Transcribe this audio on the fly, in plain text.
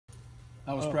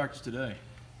How was practice today?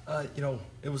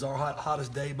 It was our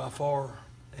hottest day by far,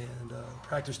 and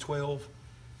practice 12.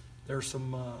 There's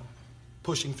some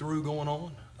pushing through going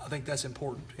on. I think that's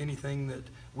important. Anything that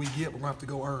we get, we're going to have to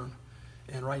go earn.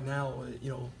 And right now,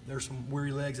 there's some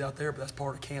weary legs out there, but that's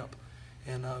part of camp.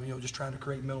 And, just trying to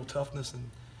create mental toughness and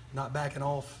not backing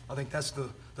off. I think that's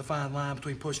the fine line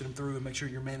between pushing them through and make sure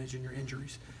you're managing your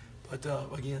injuries. But,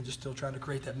 again, just still trying to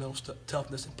create that mental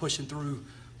toughness and pushing through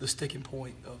the sticking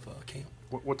point of camp.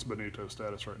 What's Benito's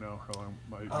status right now? How long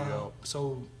might he be out?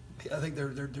 So I think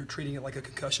they're treating it like a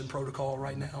concussion protocol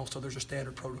right now, so there's a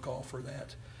standard protocol for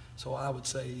that. So I would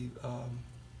say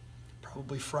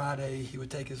probably Friday he would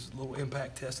take his little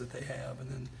impact test that they have, and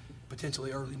then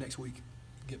potentially early next week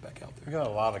get back out We there. got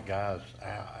a lot of guys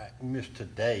out, missed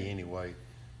today anyway.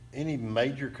 Any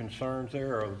major concerns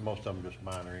there, or most of them just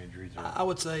minor injuries? I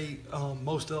would say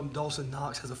most of them. Dawson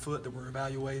Knox has a foot that we're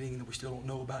evaluating that we still don't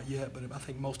know about yet, but I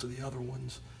think most of the other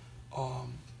ones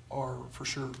are for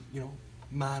sure,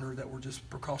 minor, that were just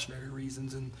precautionary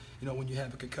reasons. And when you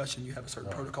have a concussion, you have a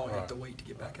certain protocol. You have to wait to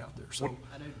get back out there. So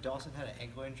I know Dawson had an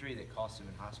ankle injury that cost him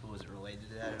in high school. Is it related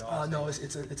to that at all? no,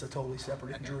 it's a totally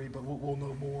separate injury, but we'll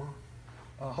know more.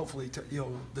 Hopefully,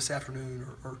 this afternoon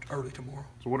or early tomorrow.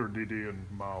 So what are DD and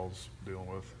Miles dealing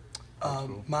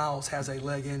with? Miles has a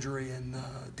leg injury, and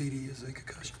Dede is a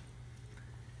concussion.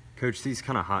 Coach, these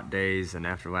kind of hot days and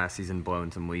after last season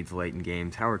blowing some leads late in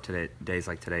games, how are days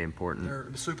like today important? They're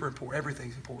super important.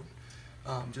 Everything's important.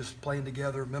 Just playing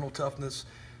together, mental toughness,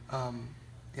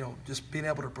 just being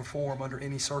able to perform under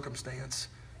any circumstance.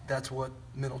 That's what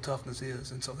mental toughness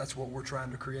is, and so that's what we're trying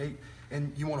to create.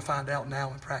 And you want to find out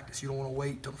now in practice. You don't want to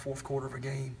wait till the fourth quarter of a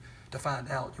game to find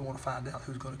out. You want to find out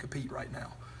who's going to compete right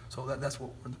now. So that's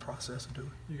what we're in the process of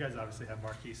doing. You guys obviously have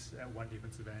Marquise at one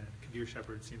defensive end, and Kadir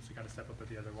Shepard seems to kind of step up at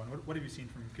the other one. What have you seen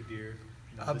from Kadir?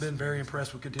 I've been very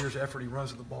impressed with Kadir's effort. He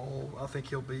runs the ball. I think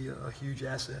he'll be a huge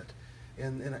asset.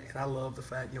 And I love the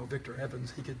fact, Victor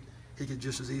Evans, he could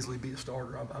just as easily be a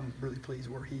starter. I'm really pleased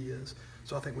where he is.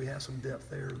 So I think we have some depth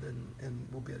there, and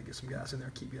we'll be able to get some guys in there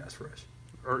and keep guys fresh.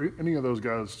 Are any of those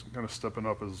guys kind of stepping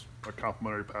up as a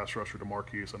complimentary pass rusher to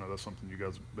Marquise? I know that's something you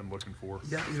guys have been looking for.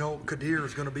 Yeah, Kadir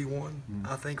is going to be one,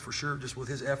 I think, for sure, just with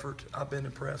his effort. I've been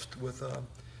impressed with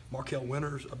Markel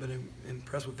Winters. I've been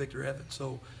impressed with Victor Evans.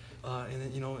 So, and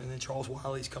then Charles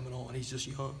Wiley's coming on. He's just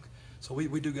young. So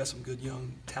we do got some good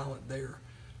young talent there.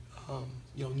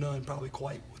 None probably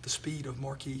quite with the speed of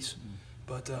Marquise,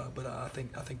 but I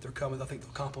think they're coming. I think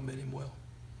they'll complement him well.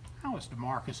 How is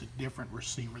DeMarcus a different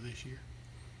receiver this year?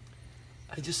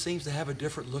 He just seems to have a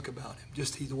different look about him.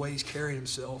 Just the way he's carrying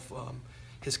himself,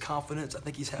 his confidence. I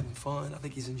think he's having fun. I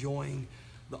think he's enjoying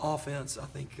the offense. I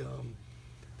think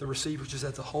the receivers just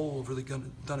as a whole have really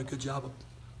done a good job of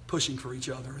pushing for each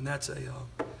other, and it's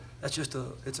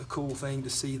a cool thing to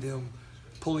see them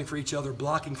pulling for each other,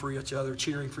 blocking for each other,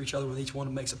 cheering for each other when each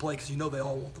one makes a play, because they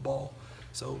all want the ball.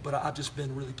 So, but I've just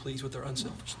been really pleased with their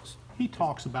unselfishness. He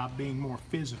talks about being more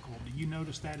physical. Do you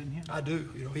notice that in him? I do.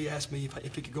 He asked me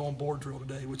if he could go on board drill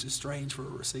today, which is strange for a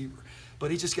receiver. But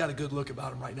he's just got a good look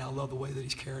about him right now. I love the way that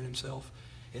he's carrying himself,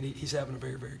 and he's having a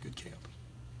very, very good camp.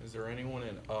 Is there anyone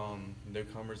in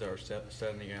newcomers that are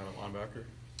standing out at linebacker?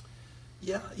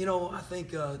 Yeah, I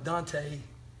think Dante,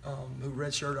 who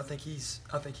redshirt, I think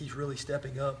he's really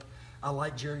stepping up. I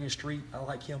like Jerry Street. I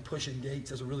like him pushing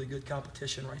Gates as a really good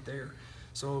competition right there.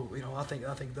 So I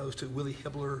think those two. Willie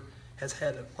Hibbler has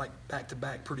had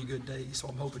back-to-back pretty good days, so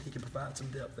I'm hoping he can provide some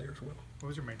depth there as well. What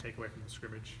was your main takeaway from the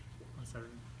scrimmage on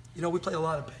Saturday? We played a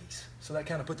lot of base, so that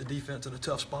kind of put the defense in a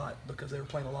tough spot because they were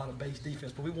playing a lot of base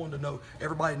defense. But we wanted to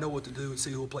everybody know what to do and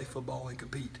see who will play football and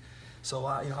compete. So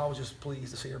I was just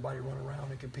pleased to see everybody run around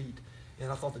and compete,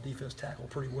 and I thought the defense tackled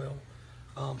pretty well.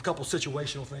 A couple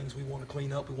situational things we want to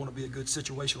clean up. We want to be a good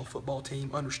situational football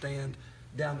team, understand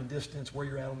down the distance where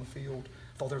you're at on the field.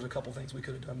 I thought there was a couple things we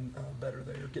could have done better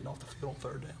there, getting off the field on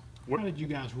third down. How did you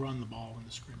guys run the ball in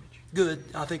the scrimmage? Good.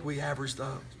 I think we averaged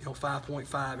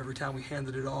 5.5 every time we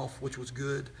handed it off, which was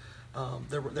good.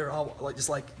 They're all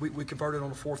we converted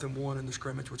on a 4th and 1 in the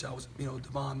scrimmage, which I was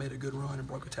Devon made a good run and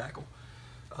broke a tackle.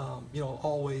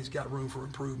 Always got room for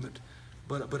improvement.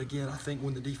 But again, I think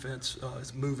when the defense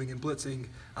is moving and blitzing,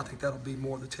 I think that'll be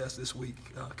more of the test this week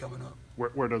coming up.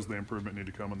 Where does the improvement need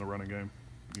to come in the running game,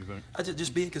 you think?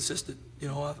 Just being consistent.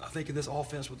 I think in this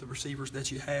offense with the receivers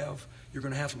that you have, you're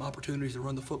going to have some opportunities to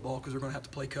run the football because they're going to have to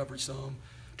play coverage some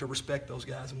to respect those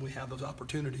guys. And when we have those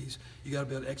opportunities, you got to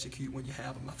be able to execute when you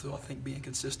have them. I think being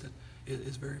consistent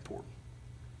is very important.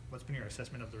 What's been your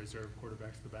assessment of the reserve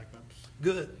quarterbacks, the backups?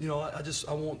 Good.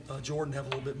 I want Jordan to have a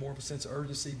little bit more of a sense of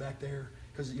urgency back there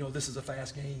because, this is a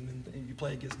fast game and you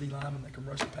play against D linemen that can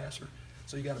rush the passer.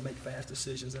 So you got to make fast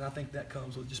decisions, and I think that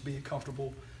comes with just being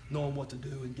comfortable, knowing what to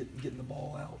do, and getting the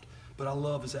ball out. But I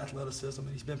love his athleticism,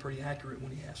 and he's been pretty accurate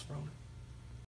when he has thrown it.